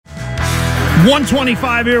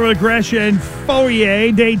125 here with Gresh and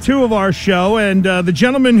Fauria, day 2 of our show. And the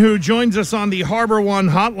gentleman who joins us on the Harbor One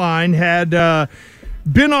hotline had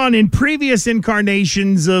been on in previous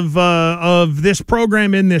incarnations of this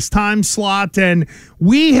program in this time slot. And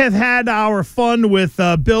we have had our fun with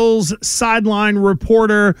Bills sideline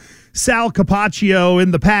reporter Sal Capaccio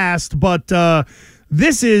in the past, but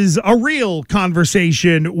this is a real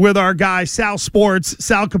conversation with our guy, Sal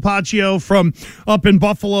Capaccio from up in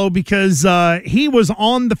Buffalo, because he was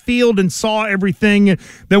on the field and saw everything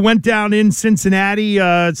that went down in Cincinnati.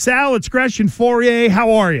 Sal, it's Gresh and Fauria.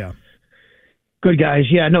 How are you? Good, guys.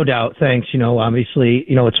 Yeah, no doubt. Thanks. Obviously,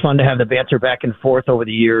 it's fun to have the banter back and forth over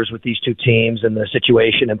the years with these two teams and the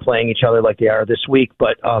situation and playing each other like they are this week.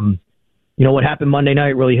 But, what happened Monday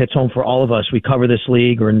night really hits home for all of us. We cover this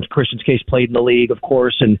league, or in Christian's case, played in the league, of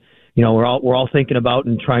course. And, we're all thinking about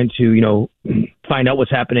and trying to, find out what's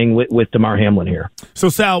happening with Damar Hamlin here. So,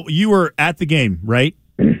 Sal, you were at the game, right?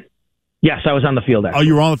 Yes, I was on the field, actually. Oh,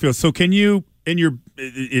 you were on the field. So can you, in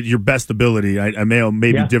your best ability, I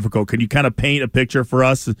may be difficult, can you kind of paint a picture for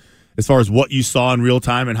us as far as what you saw in real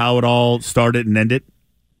time and how it all started and ended?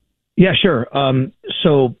 Yeah, sure.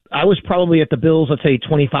 So I was probably at the Bills, let's say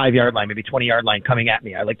 25-yard line, maybe 20-yard line coming at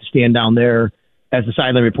me. I like to stand down there as the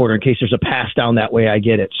sideline reporter in case there's a pass down that way. I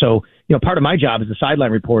get it. So, part of my job as a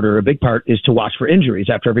sideline reporter, a big part is to watch for injuries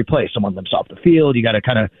after every play. Someone limps off the field. You got to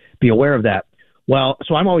kind of be aware of that. Well,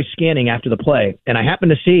 so I'm always scanning after the play, and I happen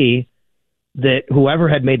to see that whoever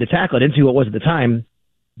had made the tackle, I didn't see who it was at the time,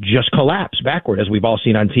 just collapsed backward, as we've all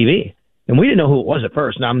seen on TV. And we didn't know who it was at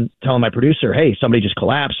first. And I'm telling my producer, hey, somebody just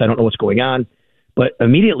collapsed. I don't know what's going on. But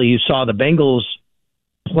immediately you saw the Bengals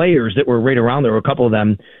players that were right around there, a couple of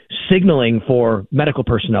them, signaling for medical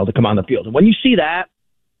personnel to come on the field. And when you see that,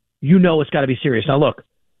 it's got to be serious. Now, look,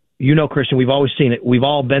 Christian, we've always seen it. We've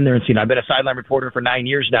all been there and seen it. I've been a sideline reporter for 9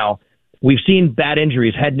 years now. We've seen bad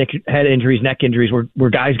injuries, head injuries, neck injuries, where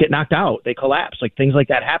guys get knocked out. They collapse. Like, things like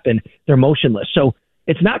that happen. They're motionless. So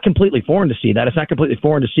it's not completely foreign to see that. It's not completely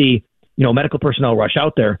foreign to see, medical personnel rush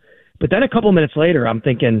out there. But then a couple minutes later, I'm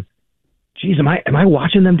thinking, geez, am I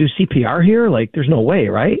watching them do CPR here? Like, there's no way,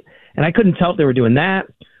 right? And I couldn't tell if they were doing that.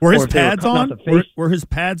 Were his pads on? Were his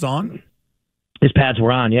pads on? His pads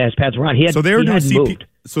were on. Yeah, his pads were on. So they were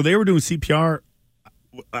doing CPR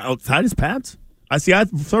outside his pads? For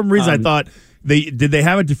some reason I thought did they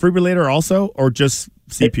have a defibrillator also, or just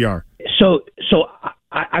CPR? So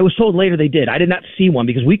I was told later they did. I did not see one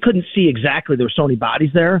because we couldn't see exactly. There were so many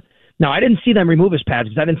bodies there. Now, I didn't see them remove his pads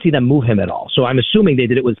because I didn't see them move him at all. So I'm assuming they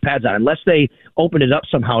did it with his pads on, unless they opened it up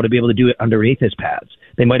somehow to be able to do it underneath his pads.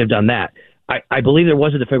 They might have done that. I believe there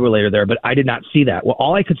was a defibrillator there, but I did not see that. Well,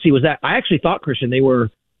 all I could see was that. I actually thought, Christian,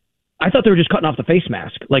 I thought they were just cutting off the face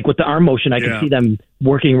mask. Like, with the arm motion, I could see them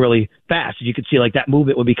working really fast. You could see, like, that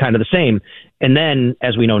movement would be kind of the same. And then,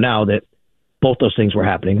 as we know now, that both those things were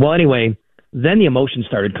happening. Well, anyway, then the emotion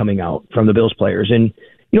started coming out from the Bills players. And,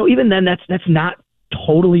 even then, that's not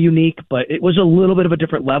totally unique, but it was a little bit of a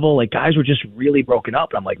different level. Like, guys were just really broken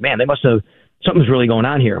up. And I'm like, man, something's really going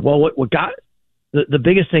on here. Well, what got the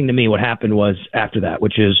biggest thing to me, what happened was after that,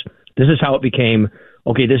 which is, this is how it became,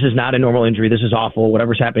 okay, this is not a normal injury. This is awful.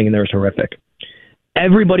 Whatever's happening in there is horrific.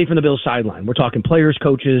 Everybody from the Bills sideline, we're talking players,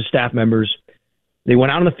 coaches, staff members, they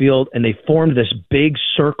went out on the field and they formed this big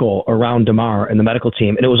circle around Damar and the medical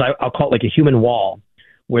team. And it was, I'll call it like a human wall,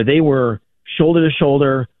 where they were shoulder to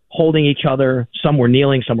shoulder, holding each other. Some were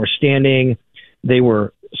kneeling, some were standing.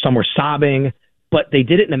 Some were sobbing, but they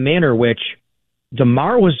did it in a manner which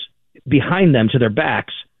Damar was behind them to their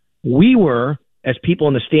backs. We were, as people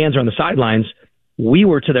in the stands or on the sidelines, we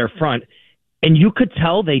were to their front, and you could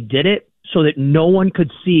tell they did it so that no one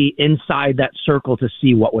could see inside that circle to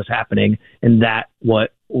see what was happening. And that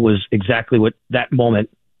was exactly what that moment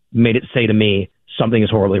made it say to me, something is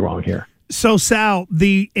horribly wrong here. So, Sal,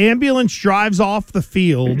 the ambulance drives off the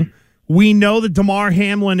field. We know that Damar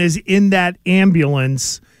Hamlin is in that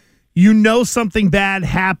ambulance. Something bad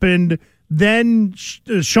happened. Then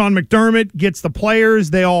Sean McDermott gets the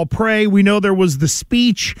players. They all pray. We know there was the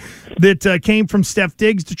speech that came from Steph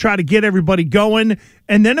Diggs to try to get everybody going.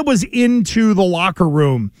 And then it was into the locker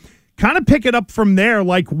room. Kind of pick it up from there.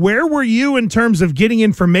 Like, where were you in terms of getting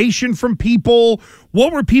information from people?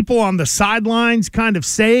 What were people on the sidelines kind of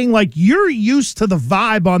saying? Like, you're used to the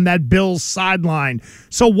vibe on that Bills sideline.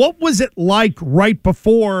 So what was it like right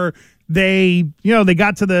before they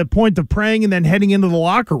got to the point of praying and then heading into the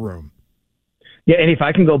locker room? Yeah, and if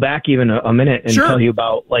I can go back even a minute and tell you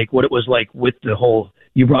about like what it was like with the whole,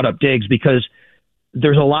 you brought up Diggs, because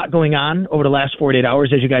there's a lot going on over the last 48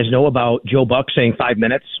 hours, as you guys know, about Joe Buck saying 5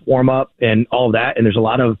 minutes warm up and all of that. And there's a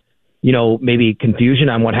lot of, maybe confusion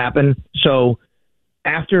on what happened. So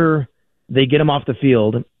after they get him off the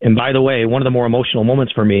field, and by the way, one of the more emotional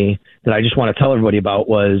moments for me that I just want to tell everybody about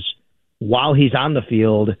was while he's on the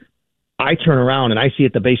field, I turn around and I see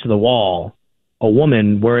at the base of the wall a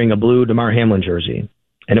woman wearing a blue Damar Hamlin jersey,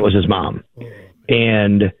 and it was his mom.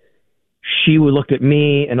 And she looked at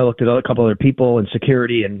me, and I looked at a couple other people in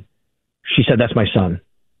security, and she said, "That's my son,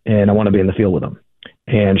 and I want to be in the field with him."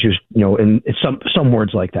 And she was, and it's some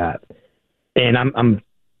words like that. And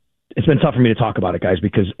it's been tough for me to talk about it, guys,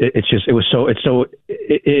 because it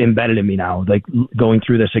embedded in me now, like going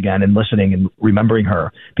through this again and listening and remembering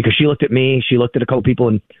her, because she looked at me, she looked at a couple people,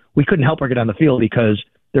 and we couldn't help her get on the field because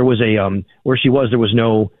there was where she was, there was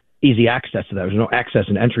no easy access to that. There was no access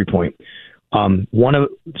and entry point. One of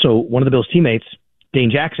the Bills' teammates,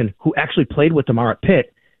 Dane Jackson, who actually played with Damar at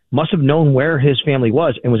Pitt, must have known where his family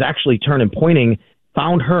was and was actually turning, pointing,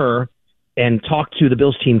 found her and talked to the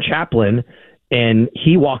Bills team chaplain. And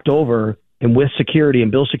he walked over and with security and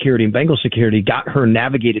Bill security and Bengal security got her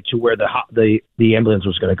navigated to where the ambulance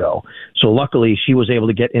was going to go. So luckily she was able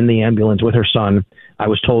to get in the ambulance with her son. I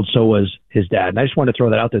was told so was his dad. And I just wanted to throw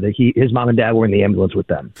that out there that his mom and dad were in the ambulance with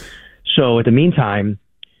them. So at the meantime,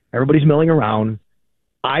 everybody's milling around.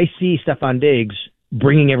 I see Stefon Diggs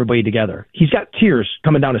bringing everybody together. He's got tears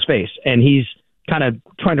coming down his face and he's kind of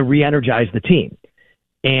trying to re-energize the team.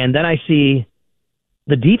 And then I see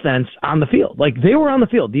the defense on the field. Like, they were on the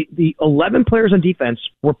field. The 11 players on defense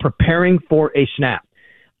were preparing for a snap.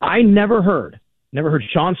 I never heard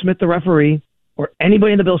Sean Smith, the referee, or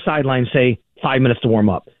anybody in the Bills sideline say 5 minutes to warm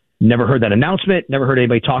up. Never heard that announcement. Never heard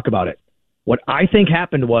anybody talk about it. What I think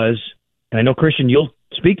happened was, and I know, Christian, you'll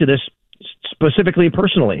speak to this specifically and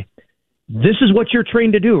personally, this is what you're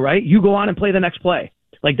trained to do, right? You go on and play the next play.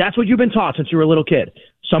 Like, that's what you've been taught since you were a little kid.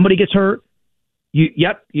 Somebody gets hurt.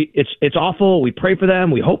 It's awful. We pray for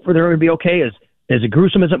them. We hope for them to be okay, as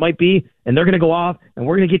gruesome as it might be, and they're going to go off, and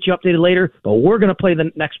we're going to get you updated later, but we're going to play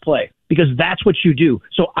the next play because that's what you do.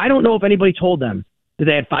 So I don't know if anybody told them that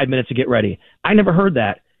they had 5 minutes to get ready. I never heard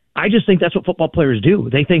that. I just think that's what football players do.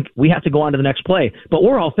 They think we have to go on to the next play. But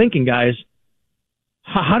we're all thinking, guys,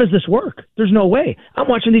 how does this work? There's no way. I'm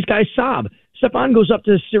watching these guys sob. Stephon goes up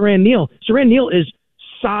to Siran Neal. Siran Neal is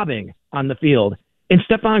sobbing on the field. And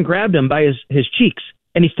Stephon grabbed him by his cheeks,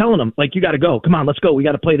 and he's telling him, like, you got to go. Come on, let's go. We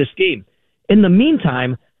got to play this game. In the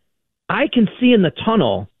meantime, I can see in the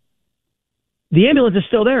tunnel, the ambulance is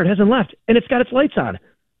still there. It hasn't left, and it's got its lights on.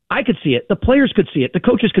 I could see it. The players could see it. The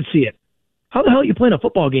coaches could see it. How the hell are you playing a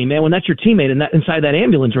football game, man, when that's your teammate inside that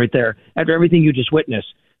ambulance right there after everything you just witnessed?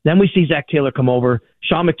 Then we see Zach Taylor come over,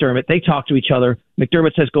 Sean McDermott. They talk to each other.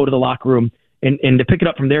 McDermott says go to the locker room. And to pick it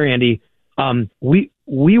up from there, Andy,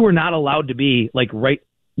 we were not allowed to be like right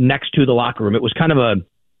next to the locker room. It was kind of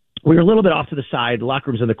we were a little bit off to the side. The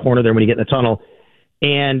locker room's in the corner there when you get in the tunnel.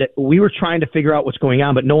 And we were trying to figure out what's going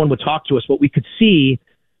on, but no one would talk to us. But we could see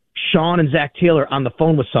Sean and Zach Taylor on the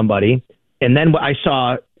phone with somebody. And then I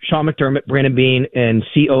saw Sean McDermott, Brandon Beane, and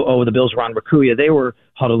COO of the Bills, Ron Raccuia. They were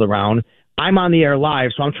huddled around. I'm on the air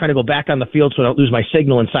live, so I'm trying to go back on the field so I don't lose my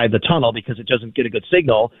signal inside the tunnel because it doesn't get a good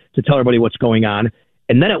signal to tell everybody what's going on.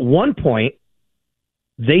 And then at one point,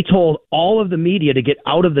 they told all of the media to get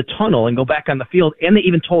out of the tunnel and go back on the field, and they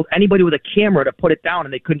even told anybody with a camera to put it down,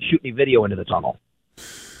 and they couldn't shoot any video into the tunnel.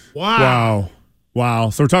 Wow.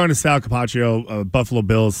 So we're talking to Sal Capaccio, Buffalo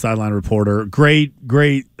Bills sideline reporter. Great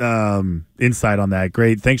insight on that.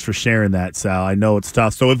 Great. Thanks for sharing that, Sal. I know it's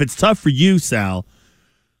tough. So if it's tough for you, Sal,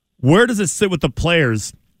 where does it sit with the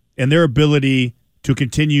players and their ability to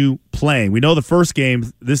continue playing? We know this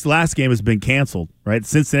last game has been canceled, right? The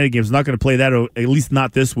Cincinnati game is not going to play that, at least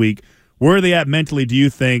not this week. Where are they at mentally, do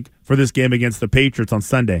you think, for this game against the Patriots on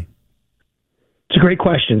Sunday? It's a great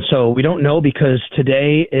question. So we don't know because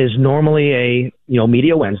today is normally a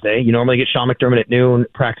media Wednesday. You normally get Sean McDermott at noon,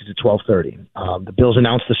 practice at 12:30. The Bills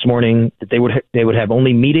announced this morning that they would have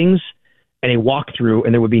only meetings and a walkthrough,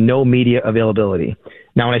 and there would be no media availability.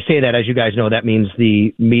 Now, when I say that, as you guys know, that means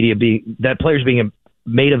the media players being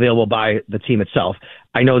made available by the team itself.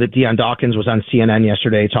 I know that Deion Dawkins was on CNN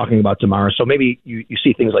yesterday talking about Damar, so maybe you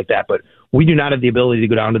see things like that, but we do not have the ability to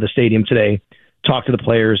go down to the stadium today, talk to the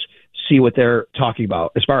players, see what they're talking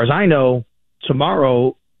about. As far as I know,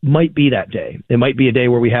 tomorrow might be that day. It might be a day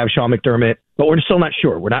where we have Sean McDermott, but we're still not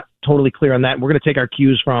sure. We're not totally clear on that. We're going to take our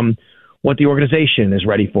cues from what the organization is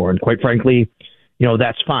ready for, and quite frankly,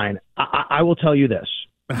 that's fine. I will tell you this.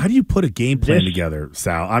 How do you put a game plan together,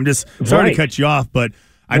 Sal? I'm just sorry to cut you off, but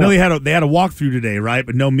I know they had a walkthrough today, right?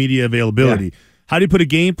 But no media availability. Yeah. How do you put a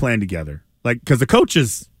game plan together? Like, because the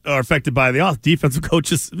coaches are affected by the defensive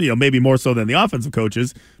coaches, maybe more so than the offensive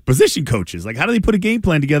coaches, position coaches. Like, how do they put a game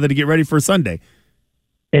plan together to get ready for Sunday?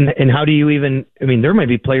 And how do you even? I mean, there might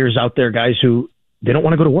be players out there, guys, who they don't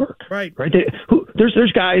want to go to work. Right.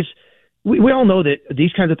 There's guys. We all know that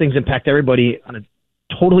these kinds of things impact everybody in a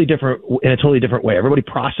totally different way. Everybody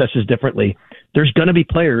processes differently. There's going to be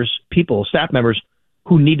players, people, staff members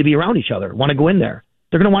who need to be around each other, want to go in there.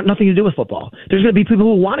 They're going to want nothing to do with football. There's going to be people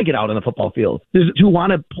who want to get out on the football field, who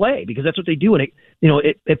want to play because that's what they do, and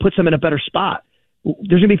it puts them in a better spot.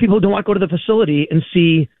 There's going to be people who don't want to go to the facility and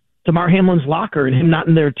see Damar Hamlin's locker and him not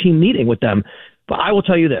in their team meeting with them. But I will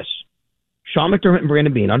tell you this. Sean McDermott and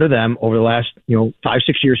Brandon Beane, under them over the last 5-6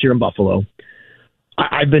 years here in Buffalo,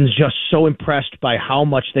 I've been just so impressed by how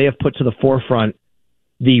much they have put to the forefront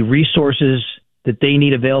the resources that they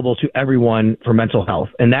need available to everyone for mental health.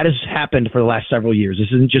 And that has happened for the last several years. This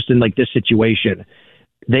isn't just in like this situation.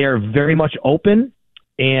 They are very much open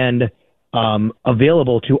and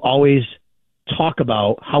available to always talk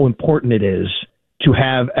about how important it is to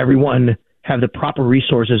have everyone have the proper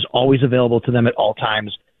resources always available to them at all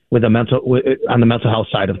times on the mental health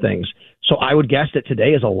side of things. So I would guess that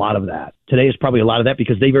today is a lot of that. Today is probably a lot of that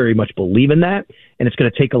because they very much believe in that, and it's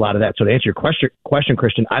going to take a lot of that. So to answer your question,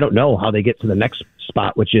 Christian, I don't know how they get to the next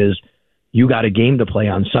spot, which is you got a game to play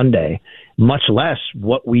on Sunday, much less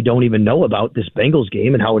what we don't even know about this Bengals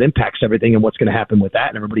game and how it impacts everything and what's going to happen with that,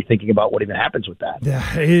 and everybody thinking about what even happens with that.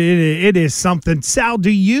 Yeah, it is something. Sal,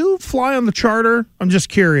 do you fly on the charter? I'm just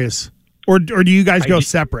curious. Or do you guys go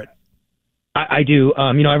separate? I do.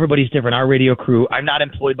 Everybody's different. Our radio crew, I'm not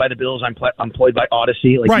employed by the Bills. I'm employed by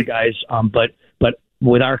Odyssey, like you guys. But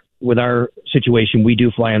with our situation, we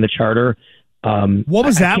do fly on the charter. What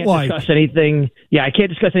was that like? I can't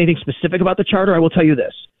discuss anything specific about the charter. I will tell you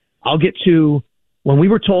this. I'll get to when we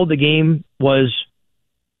were told the game was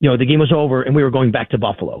over and we were going back to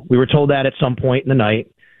Buffalo. We were told that at some point in the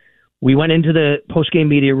night. We went into the post-game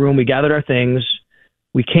media room. We gathered our things.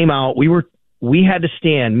 We came out. We had to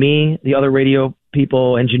stand, me, the other radio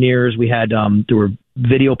people, engineers. We had, there were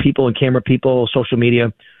video people and camera people, social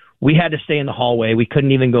media. We had to stay in the hallway. We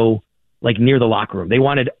couldn't even go near the locker room. They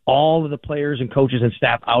wanted all of the players and coaches and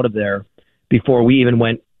staff out of there before we even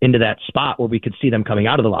went into that spot where we could see them coming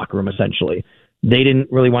out of the locker room, essentially. They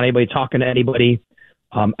didn't really want anybody talking to anybody.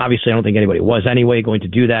 Obviously, I don't think anybody was anyway going to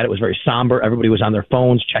do that. It was very somber. Everybody was on their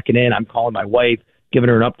phones checking in. I'm calling my wife, giving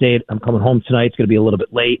her an update. I'm coming home tonight. It's going to be a little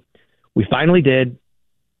bit late. We finally did,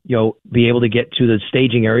 be able to get to the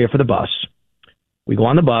staging area for the bus. We go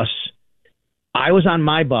on the bus. I was on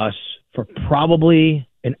my bus for probably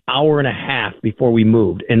an hour and a half before we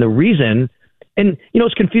moved. And the reason,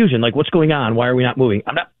 it's confusion. Like, what's going on? Why are we not moving?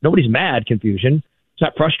 Nobody's mad confusion. It's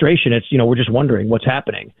not frustration. It's, we're just wondering what's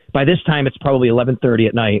happening. By this time, it's probably 11:30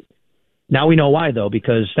 at night. Now we know why, though,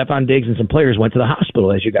 because Stephon Diggs and some players went to the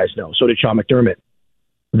hospital, as you guys know. So did Sean McDermott.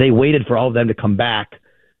 They waited for all of them to come back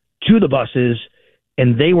to the buses,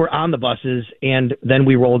 and they were on the buses, and then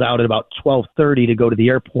we rolled out at about 12:30 to go to the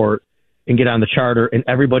airport and get on the charter, and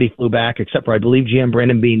everybody flew back except for, I believe, GM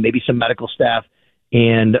Brandon Beane, maybe some medical staff,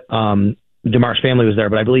 and DeMar's family was there,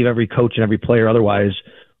 but I believe every coach and every player otherwise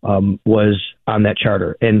was on that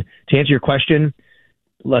charter. And to answer your question,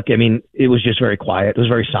 look, it was just very quiet. It was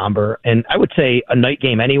very somber, and I would say a night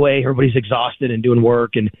game anyway. Everybody's exhausted and doing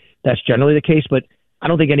work, and that's generally the case, but I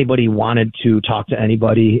don't think anybody wanted to talk to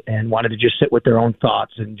anybody and wanted to just sit with their own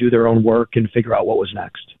thoughts and do their own work and figure out what was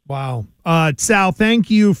next. Wow. Sal, thank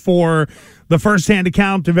you for the firsthand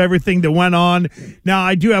account of everything that went on. Now,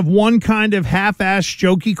 I do have one kind of half-assed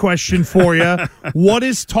jokey question for you. What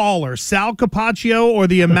is taller, Sal Capaccio or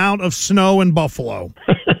the amount of snow in Buffalo?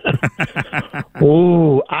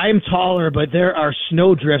 Ooh, I'm taller, but there are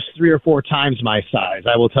snow drifts 3 or 4 times my size.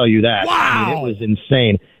 I will tell you that. Wow. It was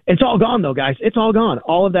insane. It's all gone, though, guys. It's all gone.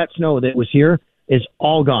 All of that snow that was here is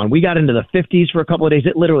all gone. We got into the 50s for a couple of days.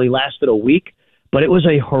 It literally lasted a week, but it was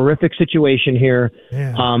a horrific situation here.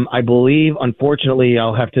 Yeah. I believe, unfortunately,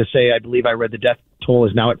 I'll have to say, I believe I read the death toll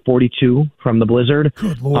is now at 42 from the blizzard.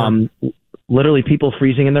 Good Lord. Literally people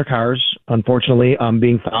freezing in their cars, unfortunately,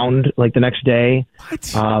 being found the next day. What?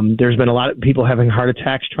 There's been a lot of people having heart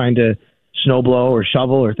attacks trying to snowblow or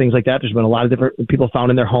shovel or things like that. There's been a lot of different people found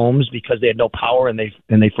in their homes because they had no power and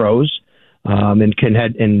they froze, and couldn't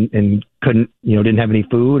didn't have any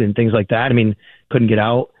food and things like that. Couldn't get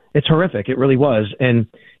out. It's horrific. It really was. And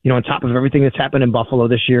on top of everything that's happened in Buffalo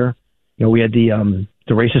this year, we had the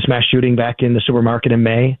racist mass shooting back in the supermarket in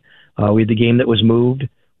May. We had the game that was moved.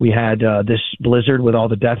 We had this blizzard with all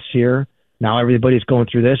the deaths here. Now everybody's going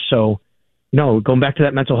through this. So, going back to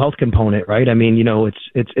that mental health component, right?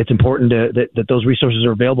 It's important that those resources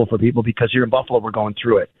are available for people because here in Buffalo, we're going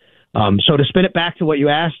through it. So to spin it back to what you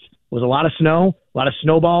asked, was a lot of snow, a lot of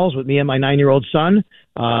snowballs with me and my 9-year-old son.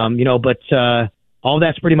 But all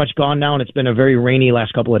that's pretty much gone now, and it's been a very rainy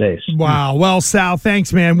last couple of days. Wow. Well, Sal,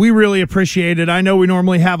 thanks, man. We really appreciate it. I know we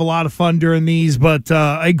normally have a lot of fun during these, but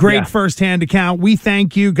a great firsthand account. We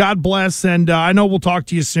thank you. God bless, and I know we'll talk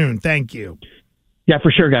to you soon. Thank you. Yeah,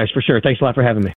 for sure, guys, for sure. Thanks a lot for having me.